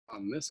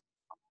on this.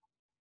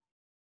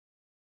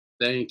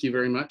 Thank you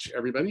very much,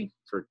 everybody,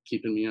 for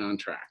keeping me on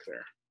track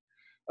there.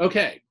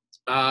 Okay,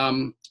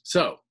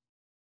 so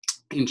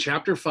in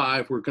chapter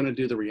 5, we're going to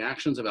do the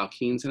reactions of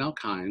alkenes and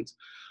alkynes,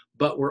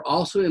 but we're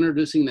also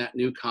introducing that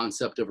new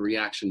concept of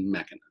reaction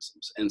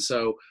mechanisms. And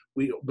so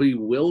we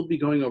will be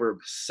going over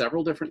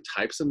several different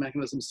types of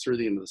mechanisms through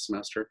the end of the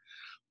semester,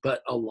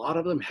 but a lot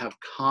of them have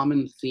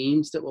common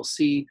themes that we'll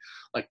see.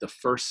 Like the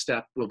first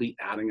step will be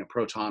adding a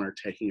proton or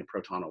taking a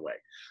proton away.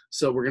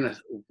 So we're going to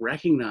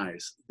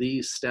recognize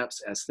these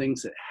steps as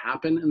things that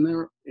happen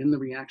in the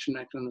reaction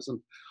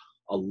mechanism.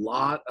 A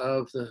lot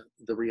of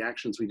the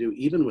reactions we do,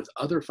 even with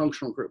other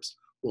functional groups,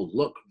 will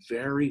look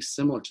very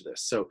similar to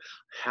this. So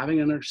having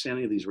an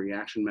understanding of these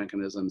reaction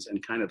mechanisms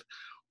and kind of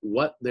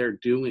what they're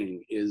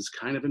doing is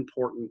kind of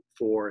important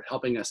for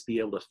helping us be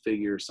able to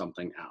figure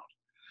something out.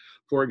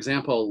 For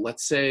example,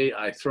 let's say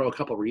I throw a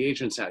couple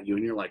reagents at you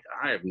and you're like,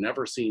 I have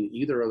never seen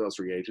either of those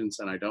reagents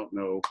and I don't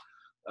know,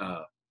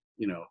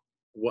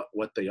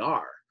 what they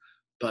are.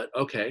 But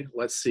okay,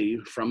 let's see,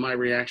 from my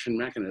reaction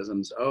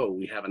mechanisms, oh,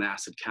 we have an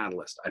acid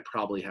catalyst. I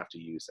probably have to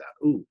use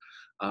that. Ooh,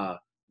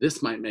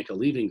 this might make a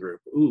leaving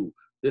group. Ooh,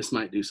 this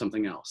might do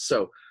something else.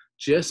 So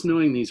just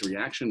knowing these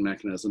reaction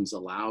mechanisms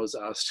allows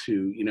us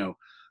to,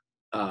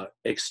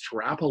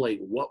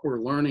 extrapolate what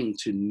we're learning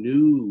to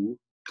new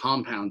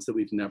compounds that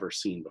we've never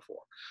seen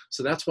before.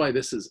 So that's why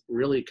this is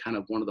really kind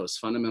of one of those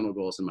fundamental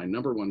goals and my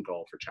number one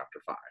goal for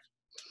chapter 5.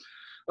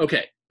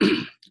 Okay,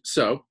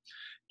 so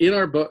in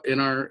our book,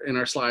 in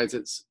our slides,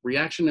 it's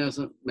reaction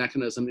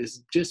mechanism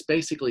is just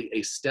basically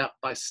a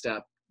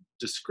step-by-step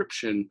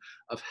description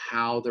of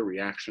how the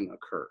reaction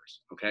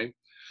occurs. Okay,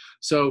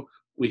 so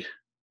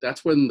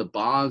that's when the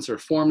bonds are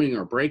forming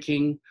or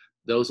breaking.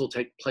 Those will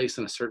take place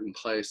in a certain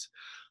place.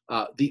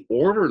 The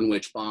order in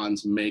which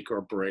bonds make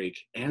or break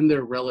and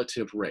their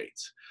relative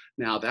rates.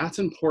 Now that's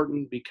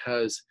important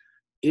because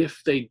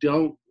if they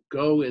don't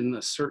go in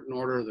a certain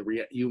order,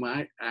 you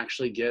might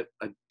actually get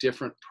a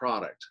different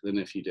product than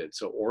if you did.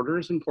 So order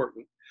is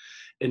important,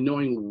 and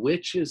knowing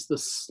which is the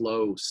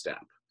slow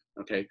step.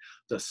 Okay,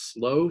 the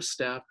slow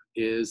step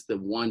is the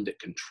one that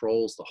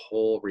controls the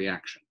whole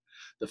reaction.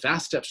 The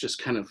fast steps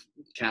just kind of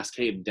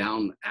cascade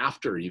down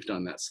after you've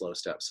done that slow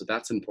step, so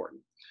that's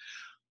important.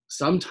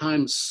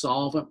 Sometimes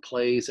solvent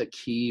plays a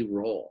key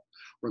role.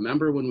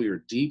 Remember when we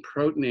were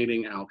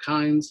deprotonating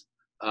alkynes,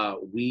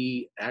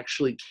 we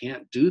actually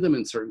can't do them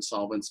in certain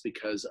solvents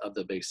because of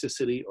the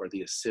basicity or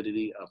the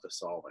acidity of the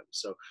solvent.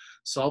 So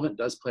solvent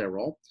does play a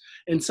role.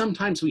 And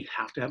sometimes we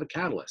have to have a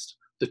catalyst.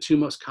 The two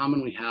most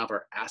common we have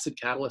are acid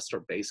catalyst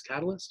or base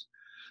catalyst.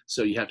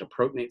 So you have to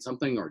protonate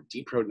something or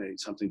deprotonate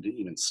something to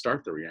even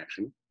start the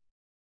reaction.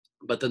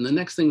 But then the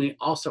next thing we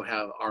also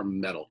have are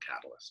metal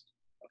catalysts,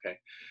 okay?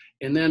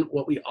 And then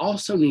what we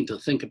also need to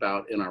think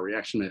about in our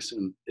reaction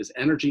mechanism is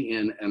energy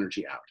in,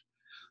 energy out.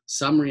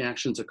 Some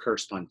reactions occur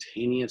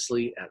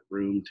spontaneously at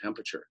room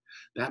temperature.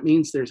 That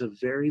means there's a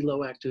very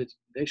low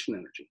activation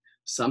energy.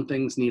 Some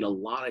things need a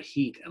lot of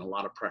heat and a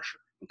lot of pressure,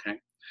 okay?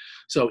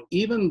 So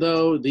even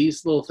though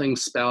these little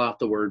things spell out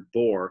the word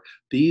bore,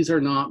 these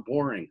are not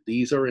boring.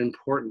 These are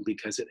important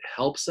because it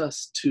helps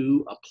us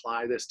to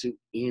apply this to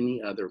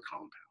any other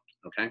compound,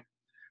 okay?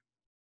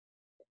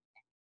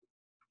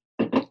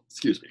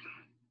 Excuse me.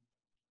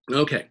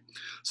 Okay,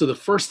 so the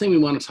first thing we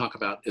want to talk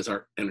about is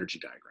our energy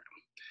diagram.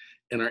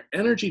 And our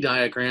energy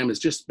diagram is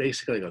just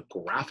basically a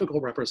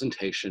graphical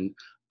representation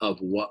of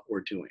what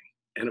we're doing.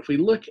 And if we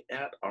look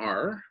at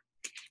our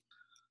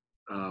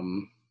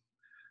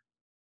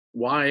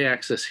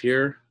y-axis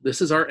here,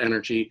 this is our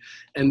energy,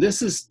 and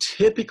this is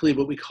typically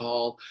what we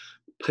call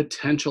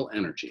potential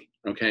energy,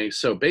 okay?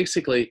 So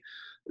basically,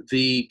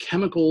 the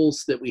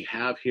chemicals that we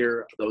have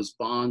here, those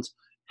bonds,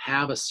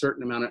 have a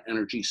certain amount of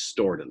energy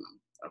stored in them,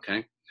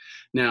 okay?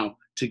 Now,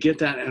 to get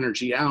that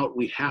energy out,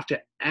 we have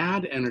to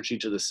add energy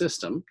to the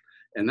system,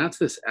 and that's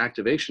this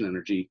activation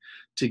energy,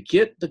 to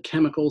get the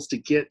chemicals to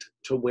get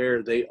to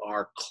where they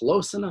are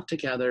close enough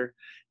together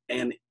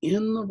and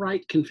in the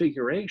right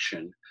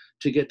configuration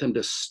to get them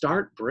to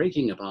start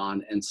breaking a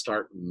bond and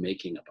start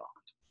making a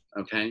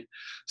bond, okay?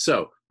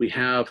 So we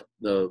have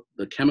the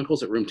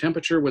chemicals at room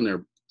temperature when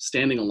they're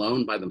standing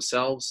alone by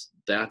themselves,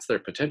 that's their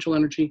potential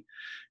energy.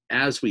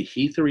 As we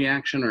heat the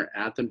reaction or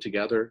add them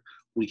together,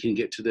 we can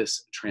get to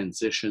this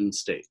transition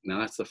state. Now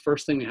that's the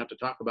first thing we have to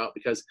talk about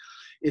because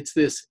it's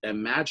this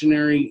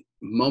imaginary,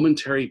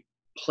 momentary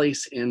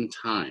place in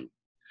time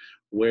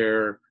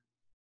where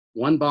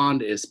one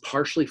bond is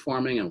partially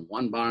forming and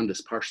one bond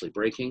is partially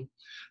breaking.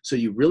 So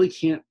you really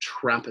can't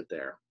trap it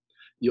there.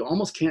 You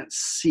almost can't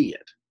see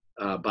it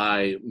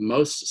by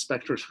most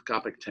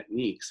spectroscopic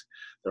techniques.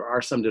 There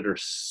are some that are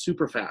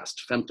super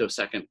fast,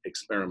 femtosecond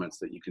experiments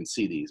that you can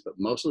see these, but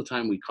most of the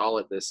time we call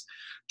it this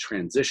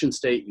transition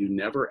state. You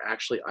never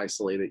actually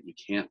isolate it. You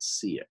can't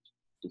see it,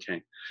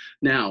 okay?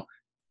 Now,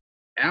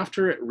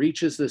 after it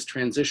reaches this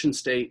transition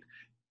state,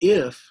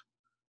 if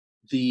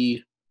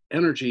the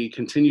energy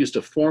continues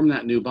to form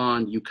that new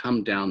bond, you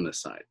come down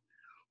this side.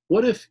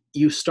 What if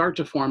you start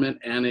to form it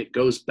and it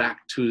goes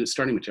back to the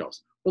starting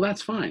materials? Well,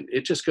 that's fine.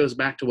 It just goes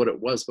back to what it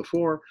was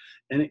before,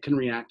 and it can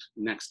react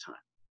next time.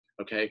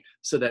 Okay,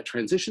 so that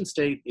transition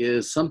state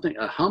is something,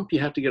 a hump you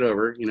have to get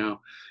over. You know,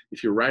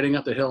 if you're riding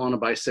up the hill on a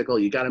bicycle,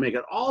 you got to make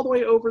it all the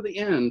way over the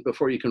end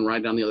before you can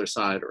ride down the other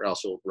side, or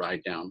else you'll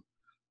ride down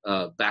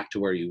back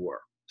to where you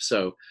were.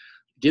 So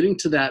getting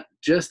to that,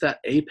 just that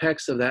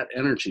apex of that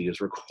energy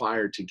is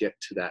required to get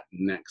to that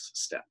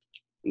next step.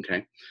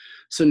 Okay,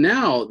 so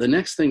now the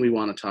next thing we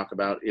want to talk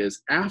about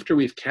is, after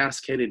we've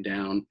cascaded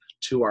down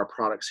to our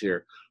products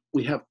here,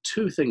 we have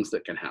two things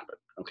that can happen.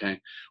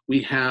 Okay,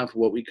 we have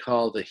what we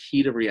call the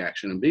heat of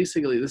reaction, and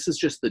basically this is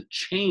just the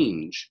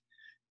change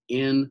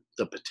in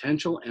the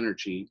potential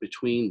energy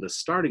between the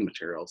starting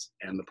materials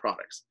and the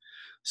products.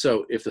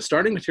 So if the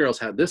starting materials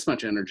have this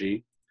much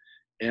energy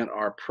and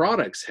our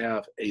products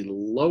have a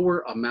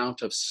lower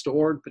amount of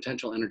stored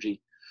potential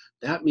energy,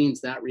 that means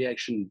that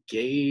reaction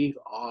gave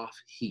off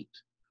heat,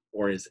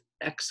 or is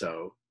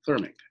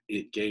exothermic.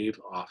 It gave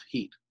off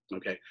heat.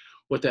 Okay,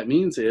 what that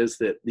means is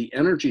that the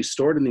energy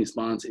stored in these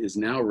bonds is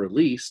now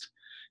released,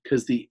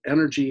 because the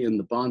energy in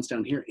the bonds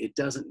down here, it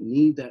doesn't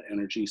need that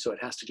energy, so it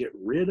has to get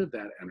rid of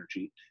that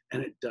energy,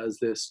 and it does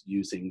this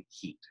using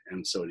heat,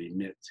 and so it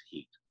emits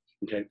heat.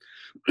 Okay,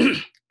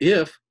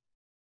 if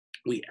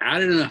we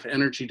added enough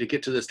energy to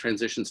get to this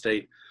transition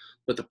state,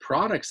 but the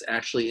products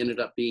actually ended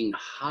up being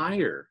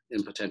higher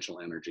in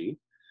potential energy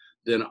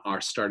than our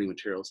starting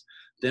materials,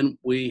 then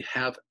we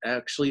have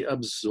actually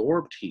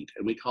absorbed heat,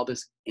 and we call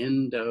this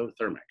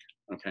endothermic.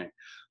 Okay,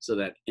 so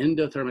that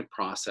endothermic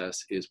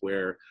process is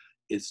where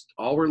it's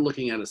all we're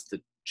looking at is the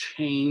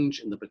change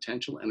in the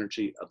potential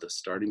energy of the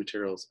starting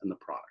materials and the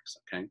products.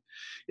 Okay,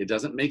 it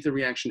doesn't make the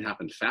reaction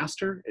happen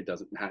faster, it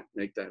doesn't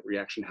make that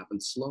reaction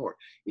happen slower.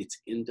 It's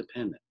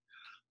independent.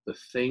 The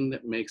thing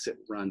that makes it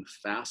run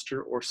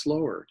faster or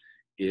slower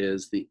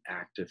is the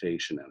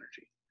activation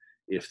energy.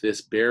 If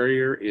this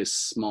barrier is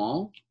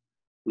small,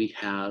 we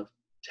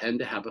tend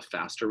to have a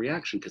faster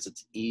reaction because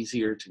it's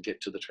easier to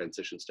get to the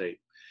transition state.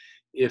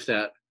 If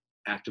that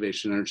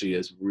activation energy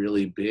is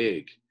really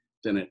big,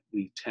 then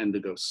we tend to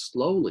go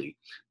slowly,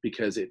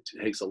 because it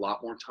takes a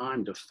lot more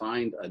time to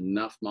find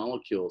enough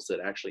molecules that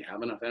actually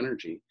have enough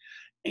energy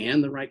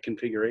and the right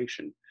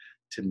configuration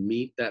to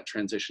meet that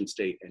transition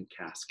state and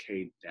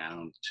cascade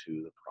down to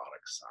the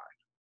product side.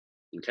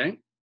 Okay,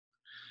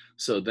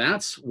 so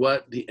that's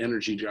what the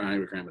energy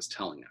diagram is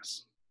telling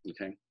us.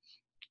 Okay,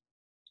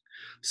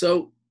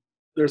 so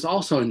there's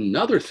also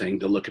another thing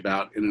to look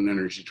about in an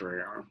energy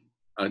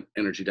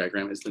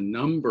diagram is the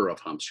number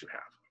of humps you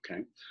have.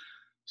 Okay,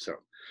 so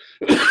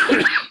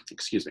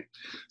excuse me.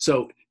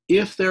 So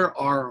if there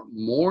are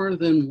more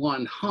than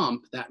one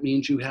hump, that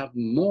means you have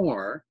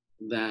more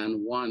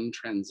than one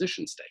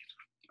transition state.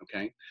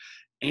 Okay,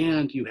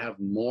 and you have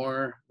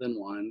more than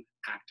one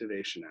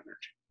activation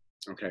energy.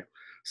 Okay,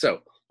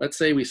 so let's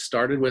say we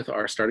started with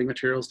our starting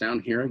materials down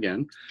here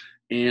again,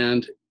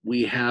 and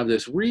we have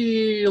this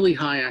really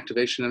high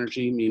activation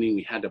energy, meaning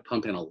we had to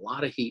pump in a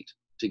lot of heat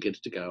to get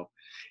it to go.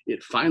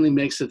 It finally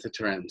makes it to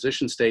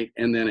transition state,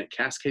 and then it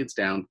cascades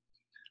down.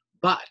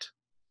 But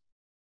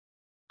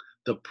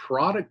the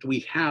product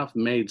we have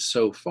made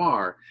so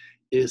far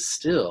is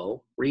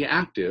still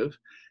reactive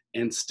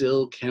and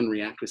still can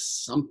react with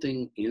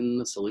something in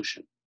the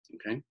solution.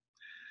 Okay,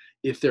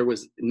 if there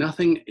was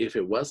nothing, if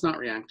it was not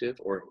reactive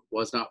or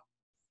was not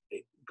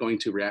going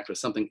to react with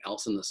something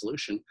else in the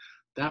solution,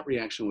 that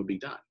reaction would be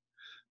done.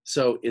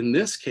 So in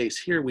this case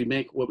here, we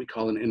make what we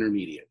call an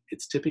intermediate.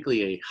 It's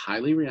typically a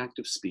highly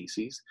reactive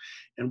species,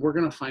 and we're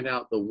going to find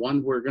out the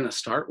one we're going to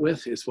start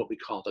with is what we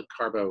call the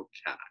carbocation.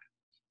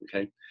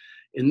 Okay,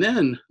 and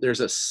then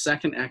there's a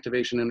second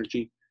activation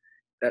energy.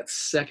 That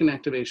second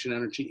activation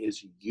energy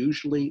is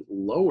usually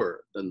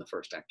lower than the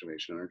first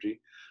activation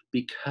energy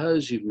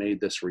because you've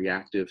made this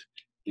reactive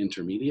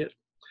intermediate.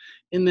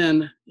 And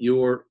then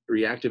your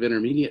reactive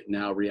intermediate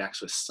now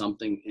reacts with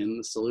something in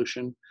the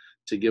solution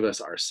to give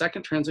us our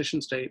second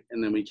transition state,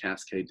 and then we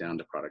cascade down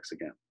to products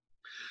again.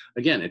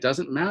 Again, it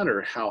doesn't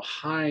matter how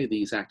high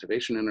these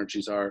activation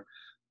energies are,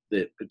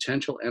 the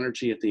potential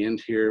energy at the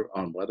end here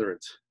on whether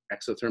it's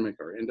exothermic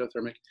or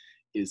endothermic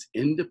is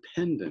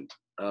independent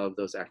of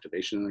those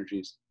activation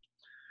energies.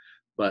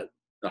 But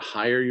the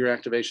higher your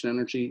activation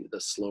energy,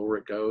 the slower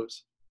it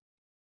goes.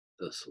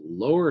 The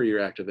lower your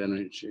active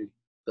energy,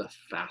 the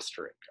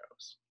faster it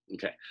goes.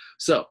 Okay,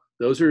 so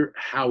those are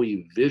how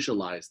we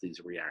visualize these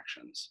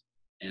reactions,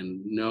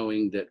 and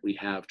knowing that we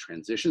have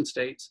transition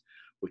states,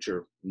 which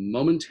are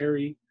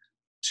momentary,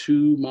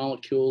 two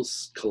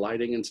molecules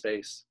colliding in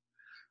space.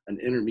 An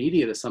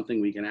intermediate is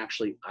something we can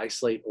actually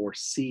isolate or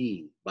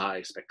see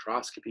by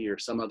spectroscopy or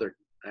some other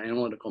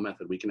analytical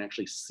method. We can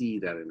actually see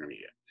that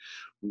intermediate.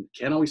 We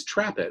can't always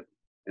trap it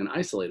and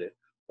isolate it,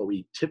 but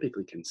we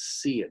typically can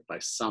see it by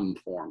some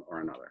form or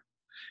another.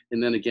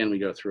 And then again, we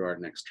go through our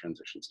next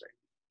transition state.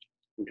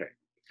 Okay,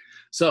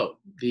 so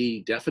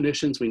the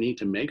definitions we need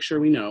to make sure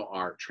we know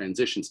are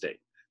transition state,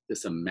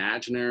 this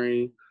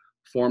imaginary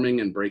forming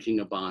and breaking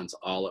of bonds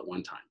all at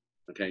one time.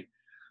 Okay,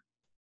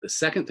 the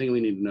second thing we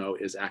need to know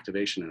is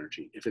activation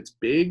energy. If it's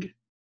big,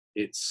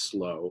 it's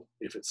slow.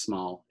 If it's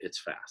small, it's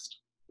fast.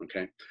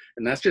 Okay.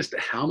 And that's just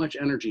how much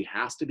energy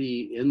has to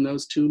be in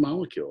those two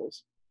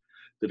molecules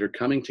that are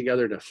coming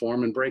together to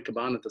form and break a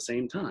bond at the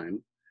same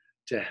time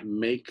to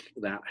make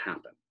that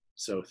happen.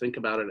 So think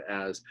about it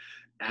as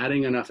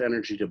adding enough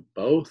energy to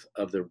both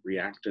of the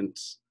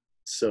reactants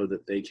so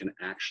that they can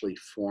actually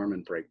form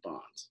and break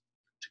bonds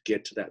to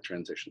get to that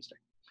transition state.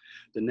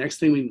 The next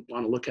thing we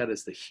want to look at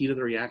is the heat of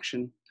the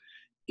reaction.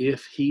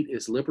 If heat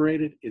is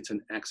liberated, it's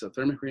an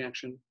exothermic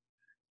reaction.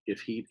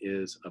 If heat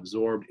is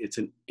absorbed, it's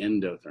an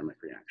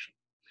endothermic reaction.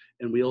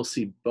 And we'll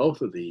see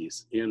both of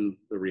these in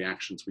the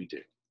reactions we do.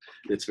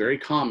 It's very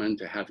common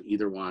to have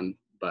either one,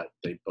 but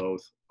they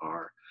both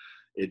are.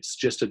 It's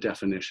just a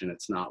definition.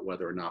 It's not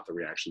whether or not the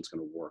reaction is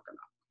going to work or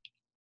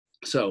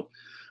not. So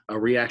a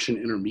reaction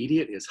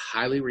intermediate is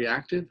highly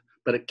reactive,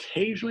 but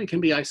occasionally can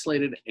be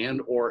isolated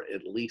and or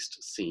at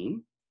least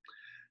seen.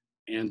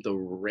 And the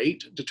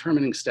rate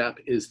determining step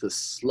is the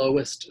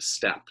slowest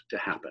step to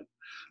happen.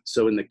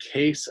 So in the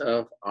case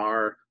of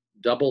our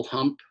double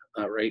hump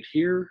right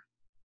here,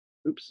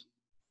 oops,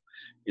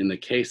 in the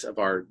case of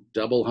our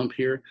double hump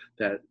here,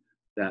 that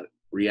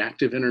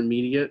reactive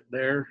intermediate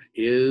there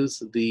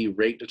is the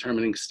rate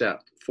determining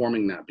step,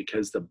 forming that,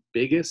 because the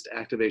biggest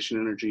activation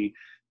energy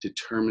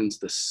determines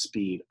the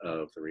speed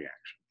of the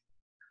reaction.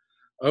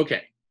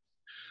 Okay,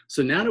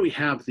 so now that we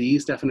have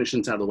these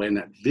definitions out of the way and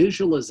that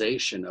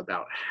visualization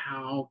about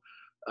how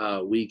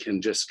we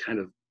can just kind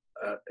of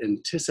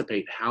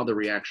anticipate how the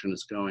reaction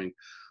is going,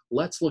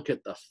 let's look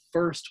at the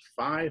first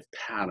 5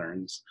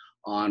 patterns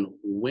on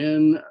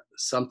when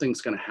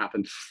something's going to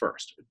happen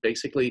first.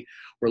 Basically,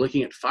 we're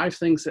looking at 5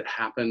 things that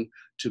happen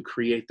to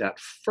create that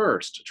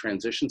first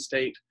transition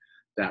state,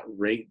 that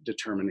rate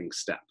determining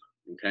step,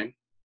 okay?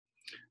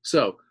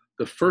 So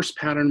the first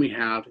pattern we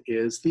have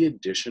is the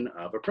addition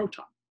of a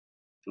proton,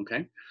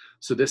 okay?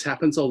 So this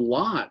happens a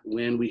lot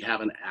when we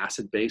have an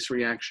acid-base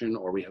reaction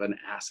or we have an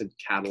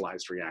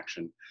acid-catalyzed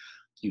reaction.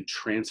 You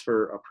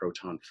transfer a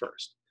proton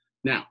first.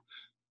 Now,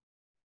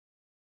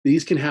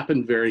 these can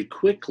happen very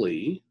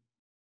quickly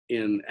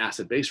in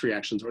acid-base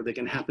reactions, or they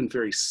can happen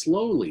very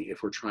slowly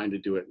if we're trying to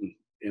do it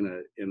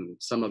in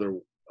some other,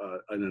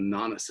 in a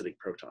non-acidic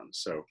proton.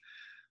 So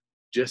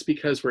just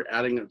because we're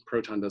adding a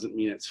proton doesn't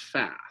mean it's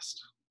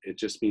fast. It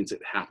just means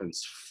it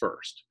happens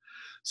first.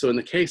 So in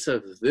the case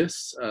of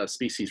this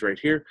species right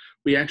here,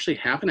 we actually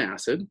have an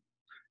acid,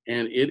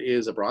 and it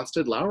is a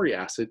Bronsted-Lowry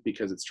acid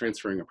because it's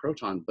transferring a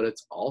proton, but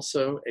it's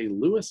also a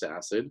Lewis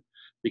acid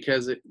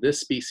because this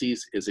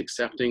species is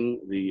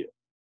accepting the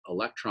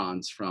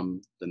electrons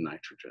from the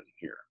nitrogen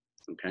here,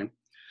 okay?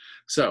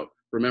 So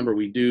remember,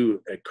 we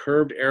do a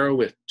curved arrow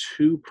with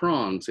 2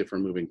 prongs if we're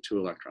moving 2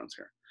 electrons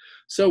here.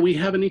 So we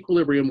have an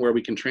equilibrium where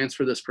we can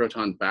transfer this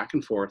proton back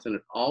and forth, and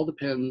it all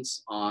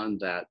depends on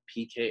that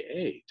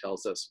pKa,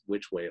 tells us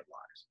which way it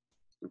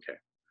lies, okay?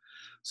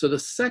 So the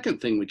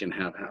second thing we can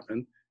have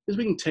happen is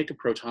we can take a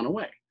proton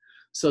away.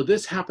 So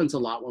this happens a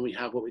lot when we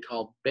have what we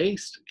call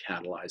base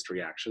catalyzed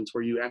reactions,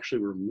 where you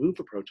actually remove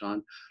a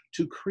proton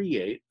to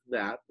create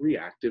that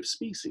reactive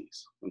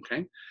species,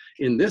 okay?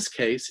 In this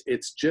case,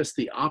 it's just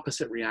the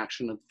opposite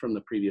reaction from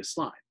the previous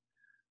slide.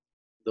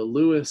 The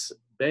Lewis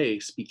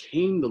base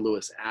became the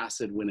Lewis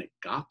acid when it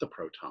got the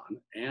proton,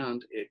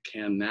 and it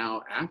can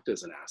now act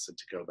as an acid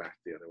to go back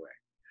the other way.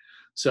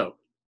 So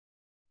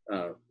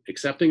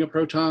accepting a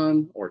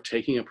proton or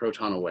taking a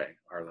proton away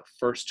are the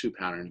first 2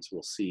 patterns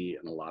we'll see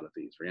in a lot of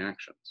these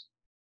reactions.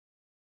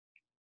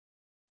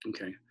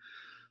 Okay,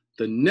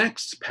 the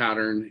next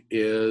pattern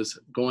is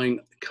going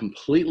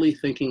completely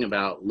thinking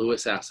about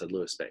Lewis acid,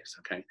 Lewis base,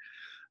 okay?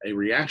 A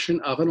reaction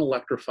of an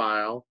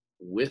electrophile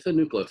with a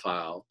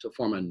nucleophile to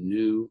form a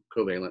new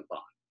covalent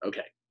bond.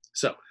 Okay,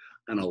 so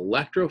an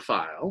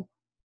electrophile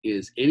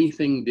is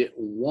anything that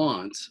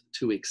wants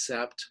to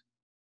accept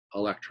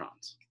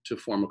electrons to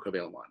form a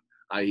covalent bond,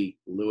 i.e.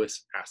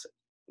 Lewis acid,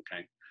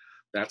 okay?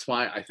 That's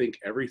why I think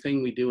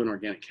everything we do in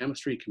organic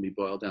chemistry can be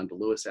boiled down to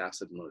Lewis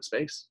acid and Lewis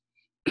base.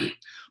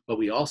 But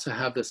we also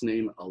have this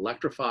name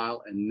electrophile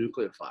and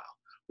nucleophile,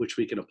 which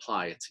we can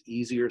apply. It's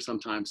easier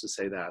sometimes to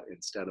say that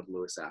instead of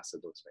Lewis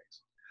acid, Lewis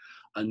base.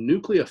 A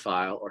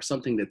nucleophile, or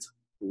something that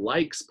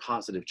likes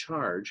positive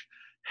charge,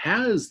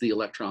 has the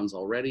electrons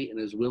already and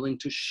is willing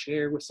to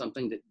share with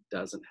something that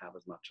doesn't have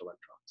as much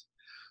electrons.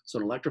 So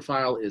an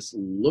electrophile is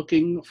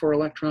looking for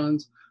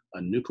electrons. A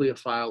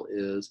nucleophile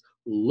is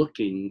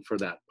looking for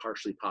that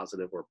partially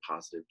positive or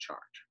positive charge,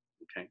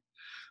 okay?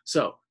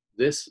 So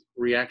this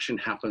reaction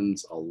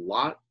happens a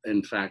lot.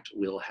 In fact,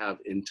 we'll have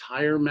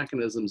entire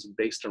mechanisms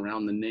based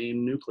around the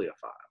name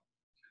nucleophile.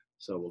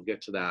 So we'll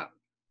get to that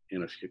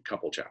in a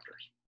couple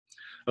chapters.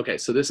 Okay,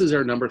 so this is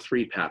our number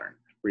 3 pattern,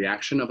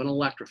 reaction of an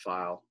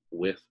electrophile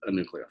with a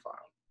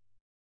nucleophile,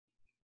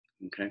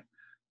 okay?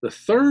 The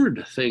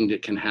third thing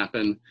that can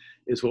happen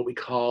is what we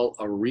call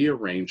a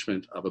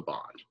rearrangement of a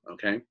bond,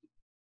 okay?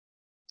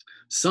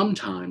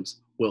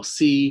 Sometimes we'll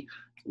see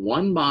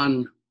one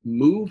bond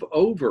move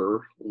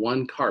over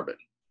one carbon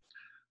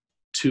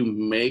to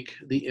make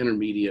the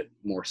intermediate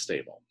more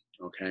stable,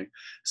 Okay,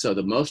 so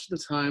the most of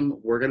the time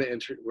we're going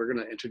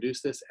to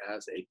introduce this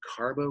as a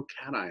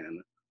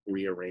carbocation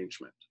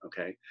rearrangement.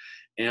 Okay,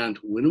 and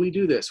when we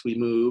do this, we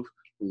move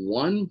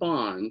one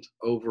bond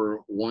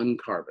over one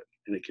carbon,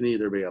 and it can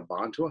either be a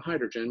bond to a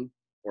hydrogen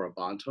or a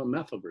bond to a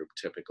methyl group.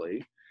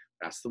 Typically,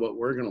 that's what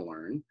we're going to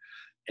learn,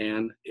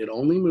 and it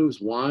only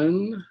moves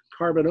one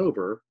carbon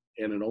over,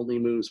 and it only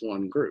moves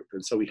one group,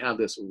 and so we have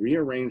this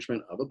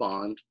rearrangement of a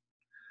bond,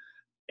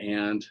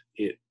 and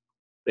it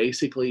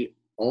basically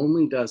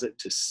only does it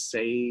to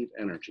save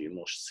energy, and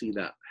we'll see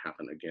that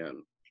happen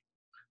again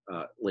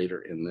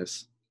later in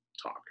this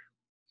talk.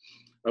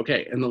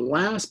 Okay, and the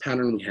last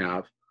pattern we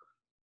have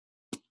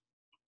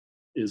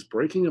is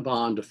breaking a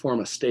bond to form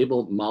a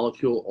stable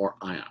molecule or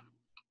ion.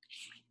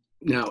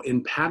 Now,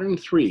 in pattern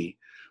 3,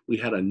 we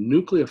had a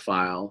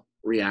nucleophile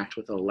react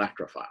with an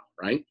electrophile,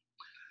 right?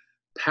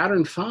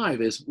 Pattern 5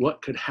 is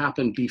what could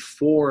happen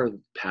before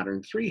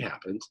pattern 3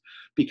 happens,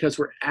 because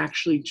we're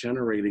actually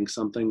generating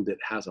something that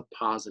has a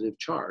positive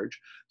charge.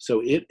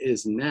 So it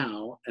is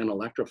now an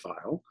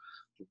electrophile.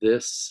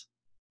 This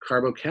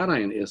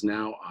carbocation is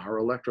now our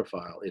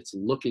electrophile. It's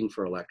looking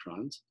for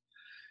electrons.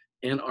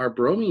 And our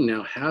bromine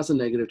now has a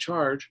negative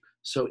charge,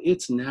 so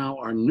it's now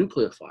our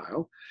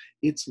nucleophile.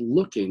 It's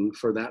looking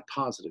for that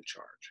positive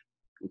charge,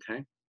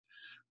 okay?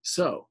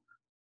 So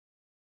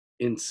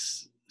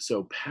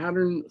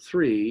pattern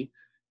 3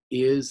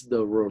 is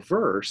the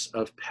reverse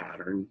of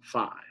pattern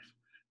 5,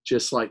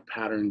 just like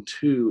pattern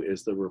 2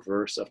 is the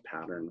reverse of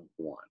pattern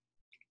 1,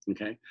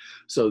 okay?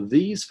 So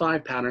these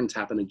 5 patterns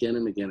happen again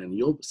and again, and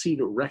you'll see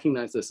to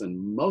recognize this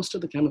in most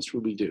of the chemistry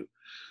we do,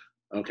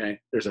 okay?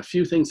 There's a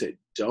few things that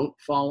don't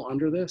fall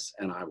under this,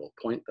 and I will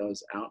point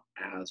those out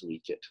as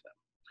we get to them.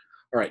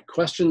 All right,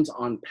 questions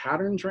on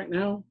patterns right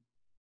now?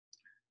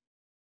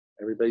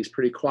 Everybody's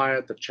pretty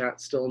quiet. The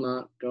chat's still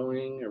not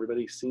going.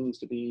 Everybody seems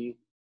to be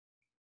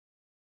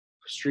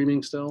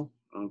streaming still.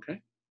 Okay.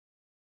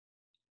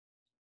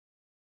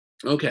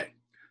 Okay,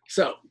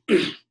 so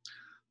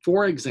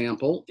for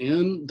example,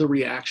 in the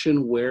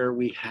reaction where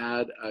we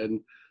had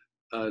an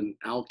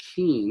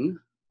alkene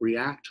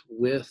react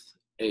with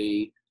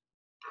a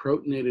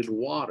protonated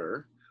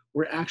water,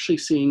 we're actually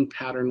seeing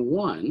pattern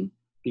 1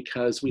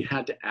 because we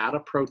had to add a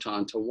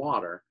proton to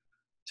water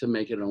to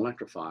make it an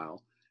electrophile.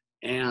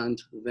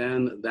 And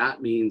then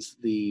that means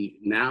the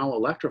now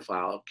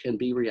electrophile can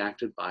be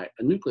reacted by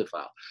a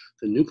nucleophile.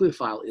 The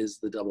nucleophile is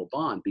the double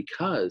bond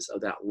because of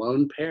that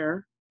lone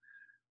pair,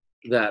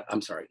 that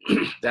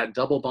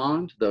double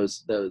bond,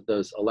 those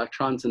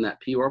electrons in that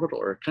p orbital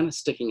are kind of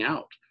sticking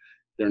out.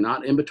 They're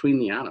not in between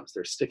the atoms,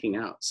 they're sticking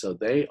out. So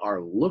they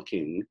are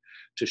looking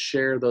to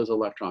share those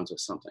electrons with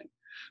something.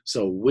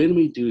 So when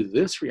we do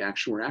this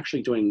reaction, we're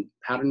actually doing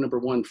pattern number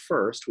 1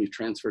 first. We've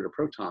transferred a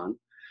proton.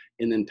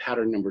 And then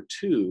pattern number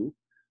 2,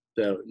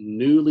 the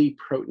newly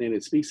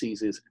protonated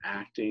species is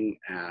acting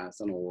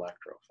as an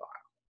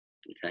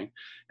electrophile, okay?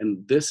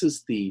 And this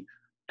is the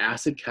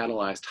acid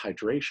catalyzed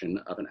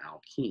hydration of an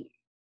alkene,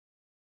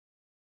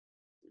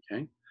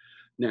 okay?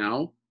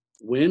 Now,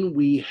 when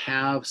we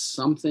have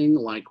something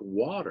like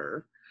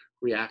water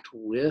react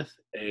with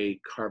a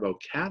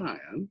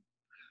carbocation,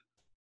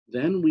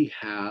 then we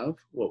have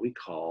what we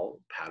call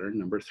pattern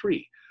number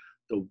 3.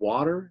 The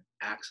water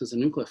acts as a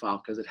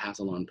nucleophile because it has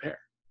a lone pair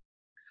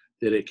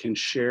that it can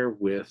share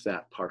with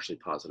that positive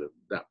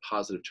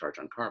charge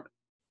on carbon.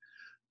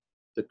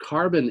 The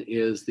carbon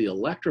is the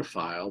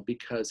electrophile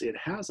because it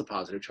has a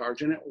positive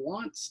charge and it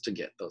wants to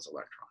get those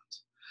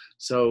electrons.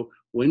 So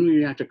when we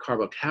react a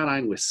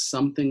carbocation with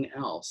something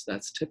else,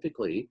 that's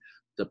typically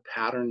the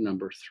pattern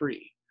number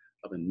 3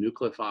 of a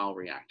nucleophile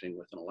reacting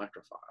with an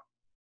electrophile,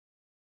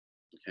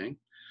 okay?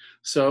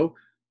 So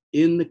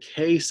in the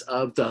case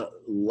of the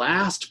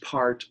last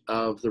part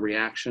of the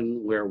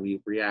reaction where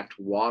we react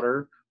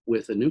water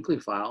with a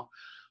nucleophile,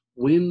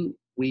 when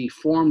we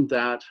form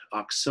that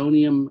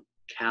oxonium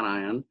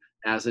cation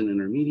as an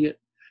intermediate,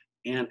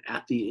 and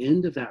at the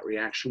end of that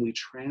reaction, we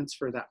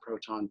transfer that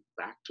proton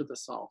back to the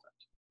solvent,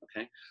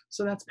 okay?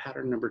 So that's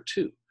pattern number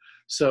 2.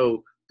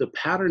 So the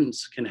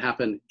patterns can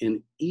happen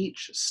in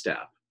each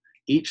step.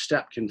 Each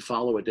step can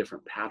follow a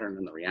different pattern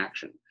in the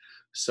reaction.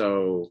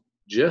 So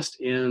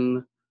just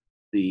in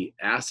the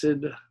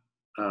acid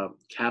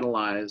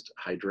catalyzed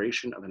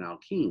hydration of an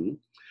alkene,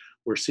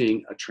 we're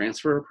seeing a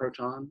transfer of a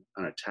proton,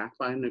 an attack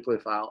by a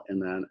nucleophile,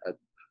 and then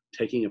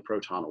taking a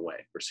proton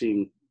away. We're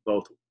seeing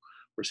both.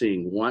 We're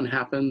seeing 1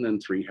 happen, then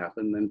 3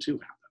 happen, then 2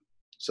 happen.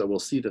 So we'll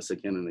see this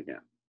again and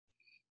again,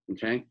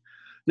 okay?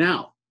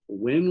 Now,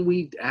 when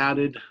we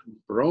added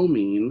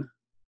bromine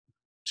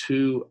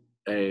to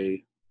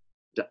an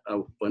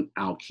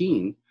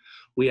alkene,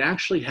 we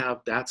actually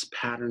have, that's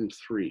pattern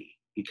 3,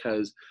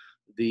 because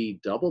the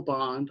double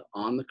bond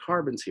on the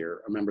carbons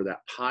here, remember that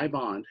pi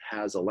bond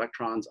has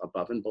electrons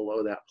above and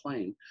below that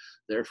plane.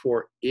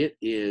 Therefore, it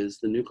is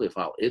the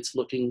nucleophile. It's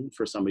looking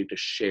for somebody to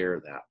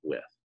share that with.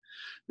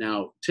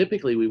 Now,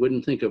 typically, we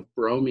wouldn't think of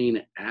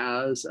bromine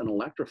as an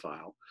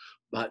electrophile,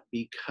 but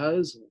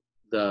because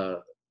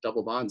the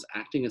double bond's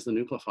acting as the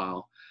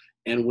nucleophile,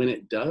 and when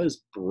it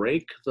does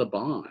break the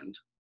bond,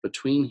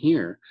 between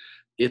here,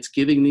 it's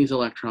giving these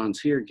electrons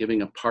here,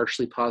 giving a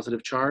partially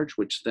positive charge,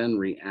 which then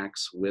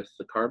reacts with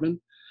the carbon,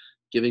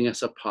 giving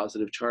us a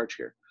positive charge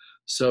here.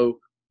 So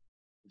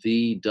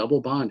the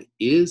double bond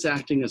is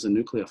acting as a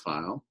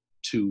nucleophile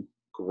to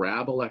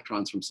grab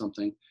electrons from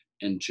something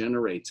and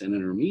generates an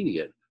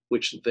intermediate,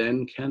 which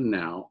then can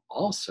now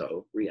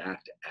also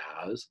react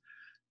as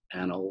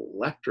an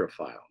electrophile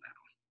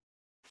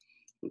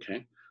now.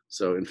 Okay,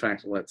 so in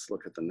fact, let's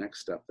look at the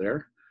next step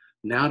there.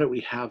 Now that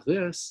we have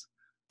this,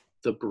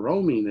 the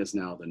bromine is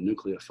now the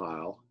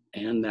nucleophile,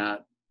 and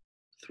that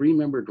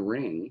three-membered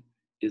ring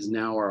is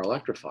now our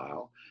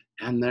electrophile,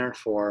 and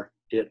therefore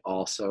it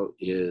also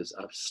is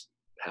of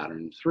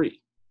pattern 3.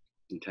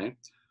 Okay,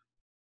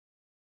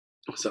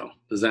 so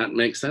does that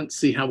make sense?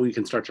 See how we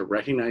can start to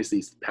recognize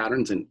these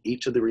patterns in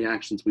each of the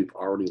reactions we've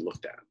already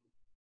looked at.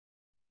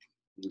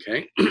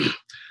 Okay,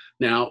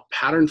 now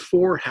pattern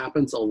 4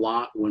 happens a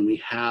lot when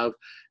we have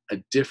a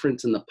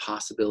difference in the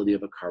possibility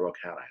of a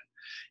carbocation.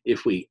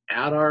 If we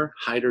add our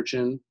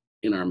hydrogen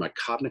in our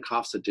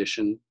Markovnikov's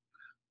addition,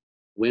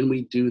 when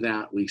we do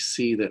that, we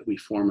see that we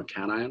form a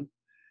cation.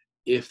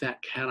 If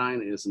that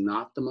cation is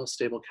not the most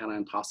stable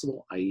cation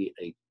possible, i.e.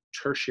 a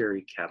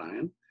tertiary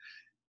cation,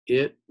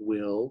 it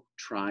will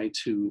try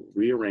to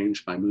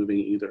rearrange by moving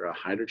either a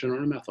hydrogen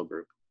or a methyl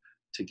group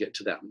to get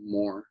to that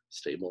more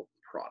stable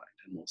product.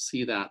 And we'll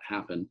see that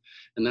happen.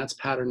 And that's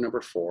pattern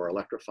number 4,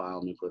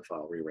 electrophile,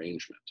 nucleophile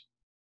rearrangement.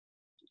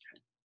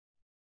 Okay.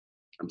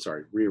 I'm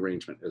sorry,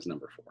 rearrangement is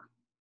number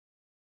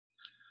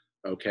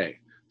 4. Okay,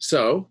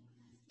 so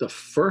the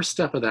first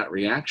step of that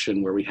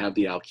reaction where we have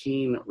the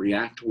alkene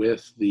react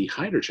with the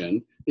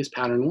hydrogen is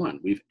pattern 1.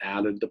 We've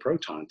added the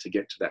proton to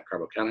get to that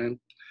carbocation.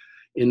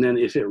 And then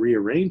if it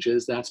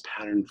rearranges, that's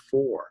pattern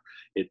 4.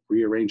 It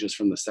rearranges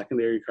from the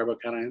secondary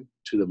carbocation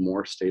to the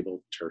more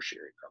stable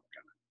tertiary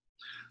carbocation.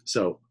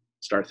 So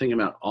start thinking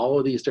about all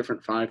of these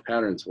different 5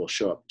 patterns will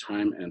show up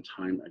time and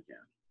time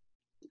again.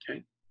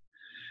 Okay.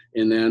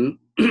 And then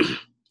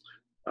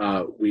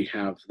we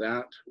have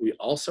that. We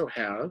also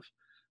have,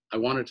 I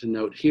wanted to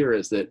note here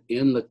is that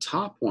in the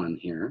top one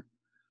here,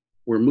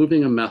 we're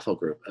moving a methyl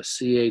group, a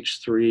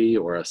CH3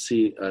 or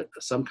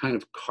some kind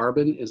of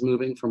carbon is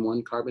moving from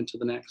one carbon to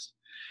the next.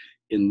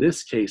 In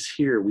this case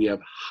here, we have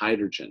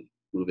hydrogen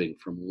moving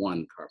from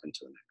one carbon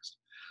to the next.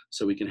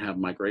 So we can have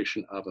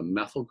migration of a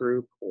methyl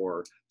group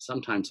or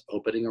sometimes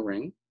opening a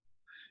ring.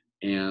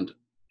 And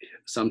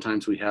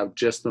sometimes we have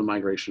just the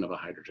migration of a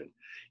hydrogen.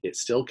 It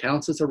still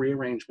counts as a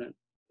rearrangement.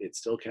 It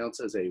still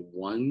counts as a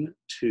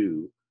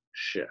 1-2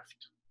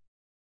 shift.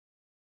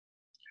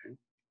 Okay.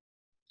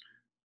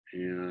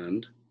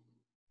 And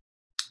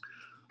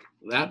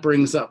that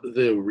brings up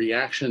the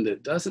reaction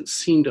that doesn't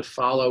seem to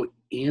follow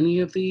any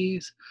of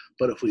these,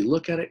 but if we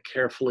look at it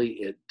carefully,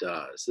 it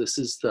does. This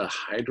is the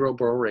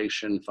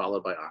hydroboration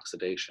followed by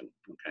oxidation,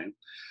 okay?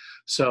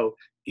 So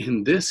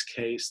in this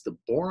case, the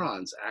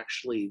boron's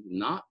actually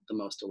not the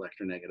most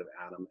electronegative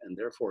atom, and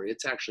therefore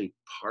it's actually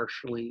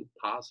partially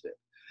positive.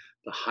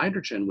 The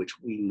hydrogen, which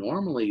we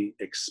normally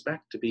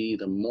expect to be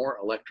the more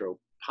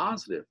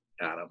electropositive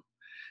atom,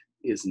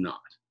 is not.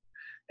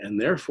 And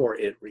therefore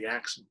it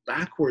reacts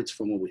backwards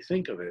from what we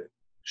think of it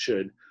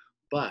should,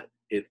 but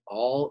it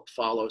all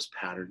follows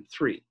pattern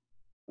 3,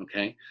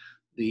 okay?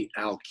 The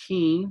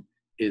alkene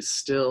is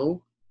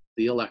still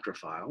the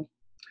electrophile,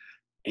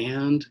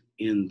 and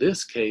in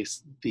this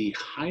case, the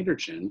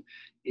hydrogen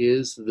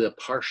is the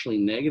partially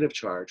negative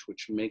charge,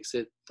 which makes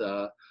it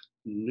the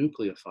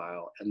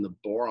nucleophile, and the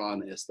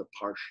boron is the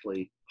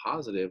partially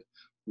positive,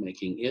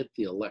 making it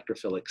the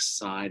electrophilic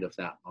side of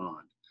that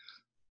bond.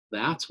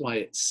 That's why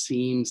it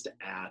seems to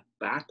add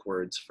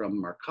backwards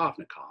from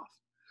Markovnikov,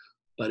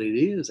 but it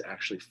is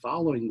actually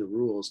following the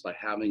rules by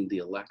having the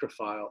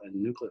electrophile and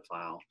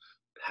nucleophile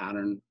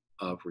pattern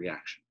of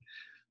reaction.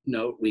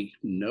 Note, we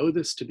know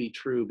this to be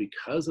true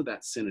because of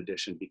that syn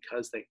addition,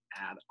 because they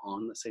add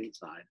on the same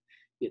side.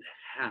 It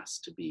has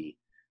to be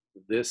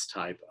this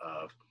type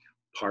of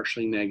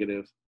partially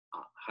negative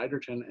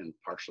hydrogen and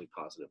partially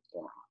positive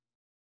boron.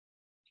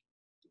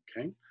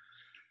 Okay.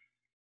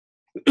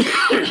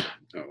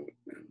 Oh,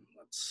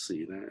 let's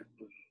see that.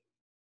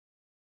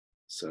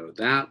 So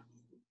that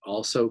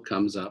also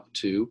comes up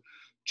to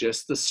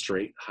just the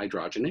straight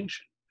hydrogenation.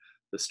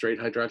 The straight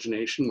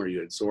hydrogenation where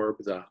you absorb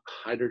the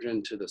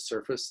hydrogen to the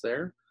surface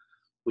there.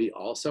 We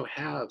also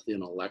have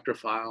an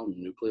electrophile,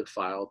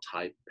 nucleophile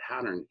type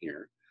pattern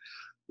here.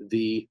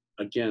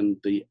 Again,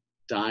 the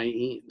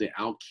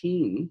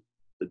alkene,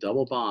 the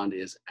double bond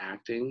is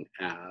acting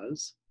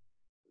as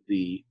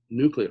the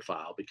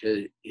nucleophile because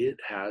it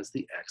has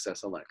the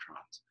excess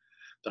electrons.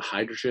 The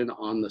hydrogen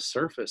on the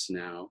surface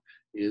now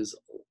is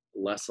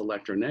less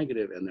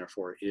electronegative and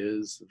therefore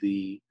is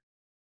the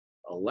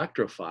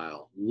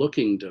electrophile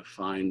looking to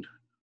find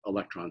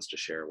electrons to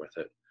share with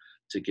it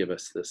to give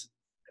us this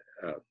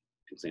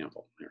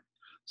example here.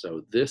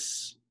 So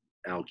this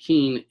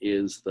alkene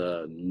is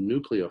the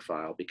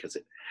nucleophile because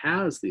it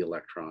has the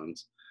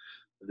electrons.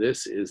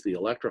 This is the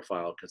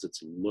electrophile because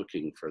it's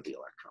looking for the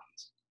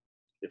electrons.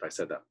 If I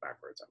said that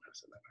backwards, I'm going to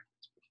say that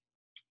backwards.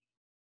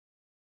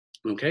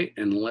 Okay,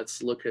 and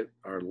let's look at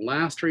our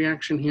last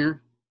reaction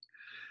here.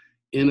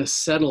 In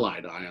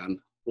acetylide ion,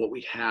 what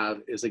we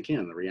have is,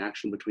 again, the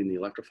reaction between the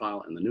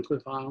electrophile and the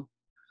nucleophile,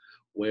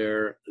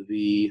 where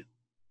the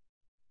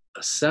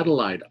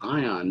acetylide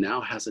ion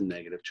now has a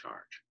negative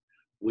charge.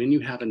 When you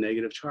have a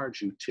negative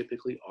charge, you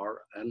typically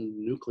are a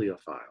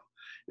nucleophile.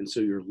 And so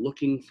you're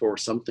looking for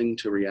something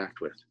to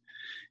react with.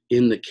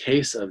 In the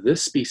case of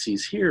this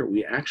species here,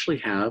 we actually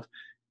have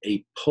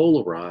a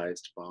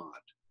polarized bond.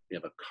 We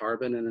have a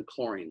carbon and a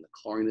chlorine. The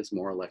chlorine is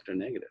more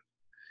electronegative.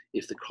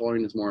 If the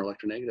chlorine is more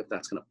electronegative,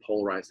 that's going to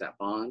polarize that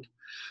bond.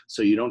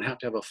 So you don't have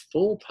to have a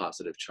full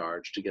positive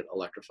charge to get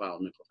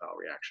electrophile-nucleophile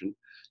reaction.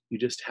 You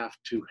just have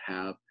to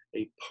have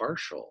a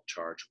partial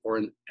charge or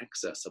an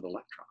excess of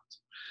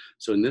electrons.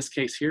 So in this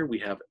case here, we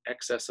have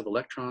excess of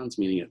electrons,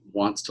 meaning it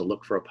wants to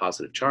look for a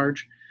positive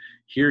charge.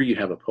 Here you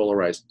have a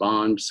polarized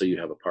bond, so you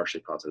have a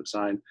partially positive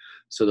side.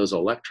 So those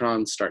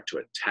electrons start to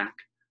attack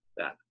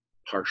that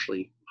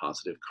partially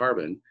positive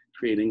carbon,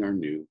 creating our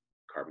new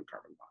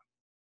carbon-carbon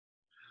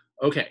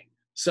bond. Okay,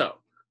 so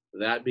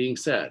that being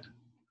said,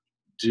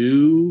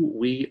 do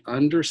we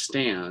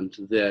understand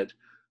that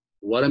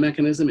what a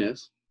mechanism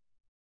is,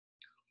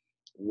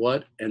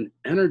 what an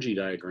energy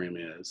diagram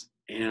is,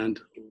 and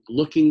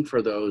looking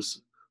for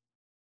those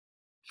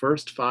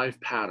first 5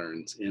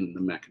 patterns in the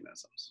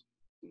mechanisms,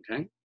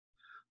 okay?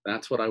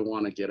 That's what I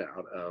want to get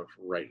out of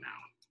right now.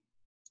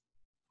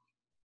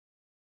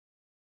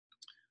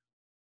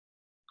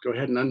 Go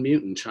ahead and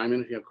unmute and chime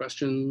in if you have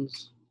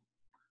questions.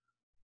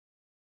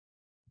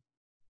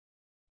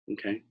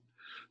 Okay.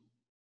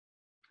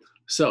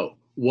 So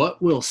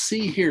what we'll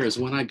see here is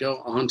when I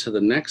go on to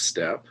the next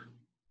step,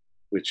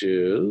 which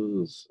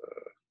is,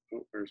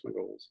 oh, where's my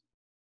goals?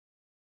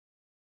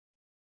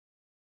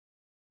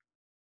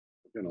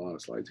 I've got a lot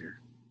of slides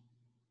here.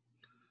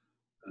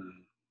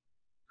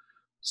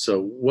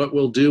 So what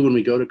we'll do when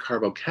we go to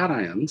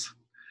carbocations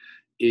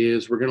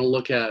is we're going to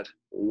look at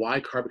why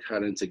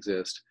carbocations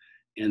exist,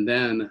 and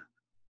then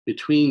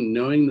between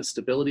knowing the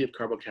stability of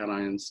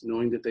carbocations,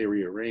 knowing that they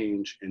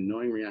rearrange, and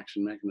knowing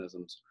reaction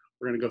mechanisms,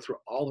 we're going to go through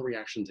all the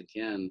reactions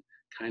again,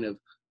 kind of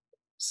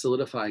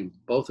solidifying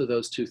both of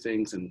those two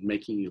things and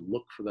making you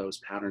look for those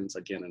patterns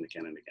again and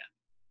again and again.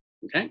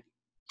 Okay?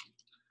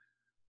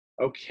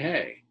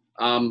 Okay.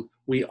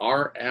 We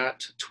are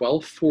at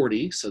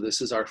 12:40, so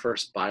this is our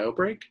first bio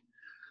break.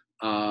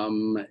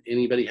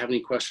 Anybody have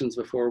any questions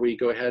before we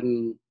go ahead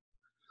and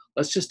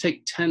let's just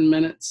take 10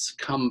 minutes,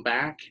 come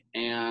back,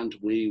 and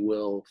we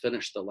will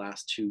finish the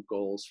last 2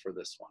 goals for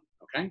this one,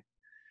 okay?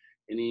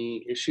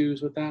 Any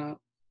issues with that?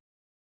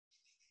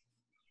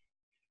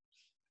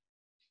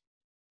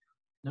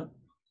 No,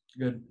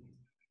 good.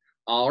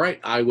 All right,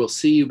 I will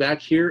see you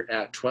back here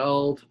at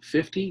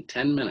 12:50,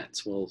 10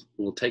 minutes.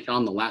 We'll take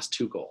on the last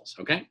 2 goals,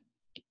 okay?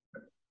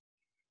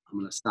 I'm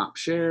gonna stop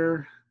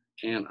share,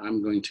 and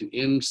I'm going to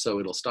end so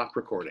it'll stop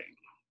recording.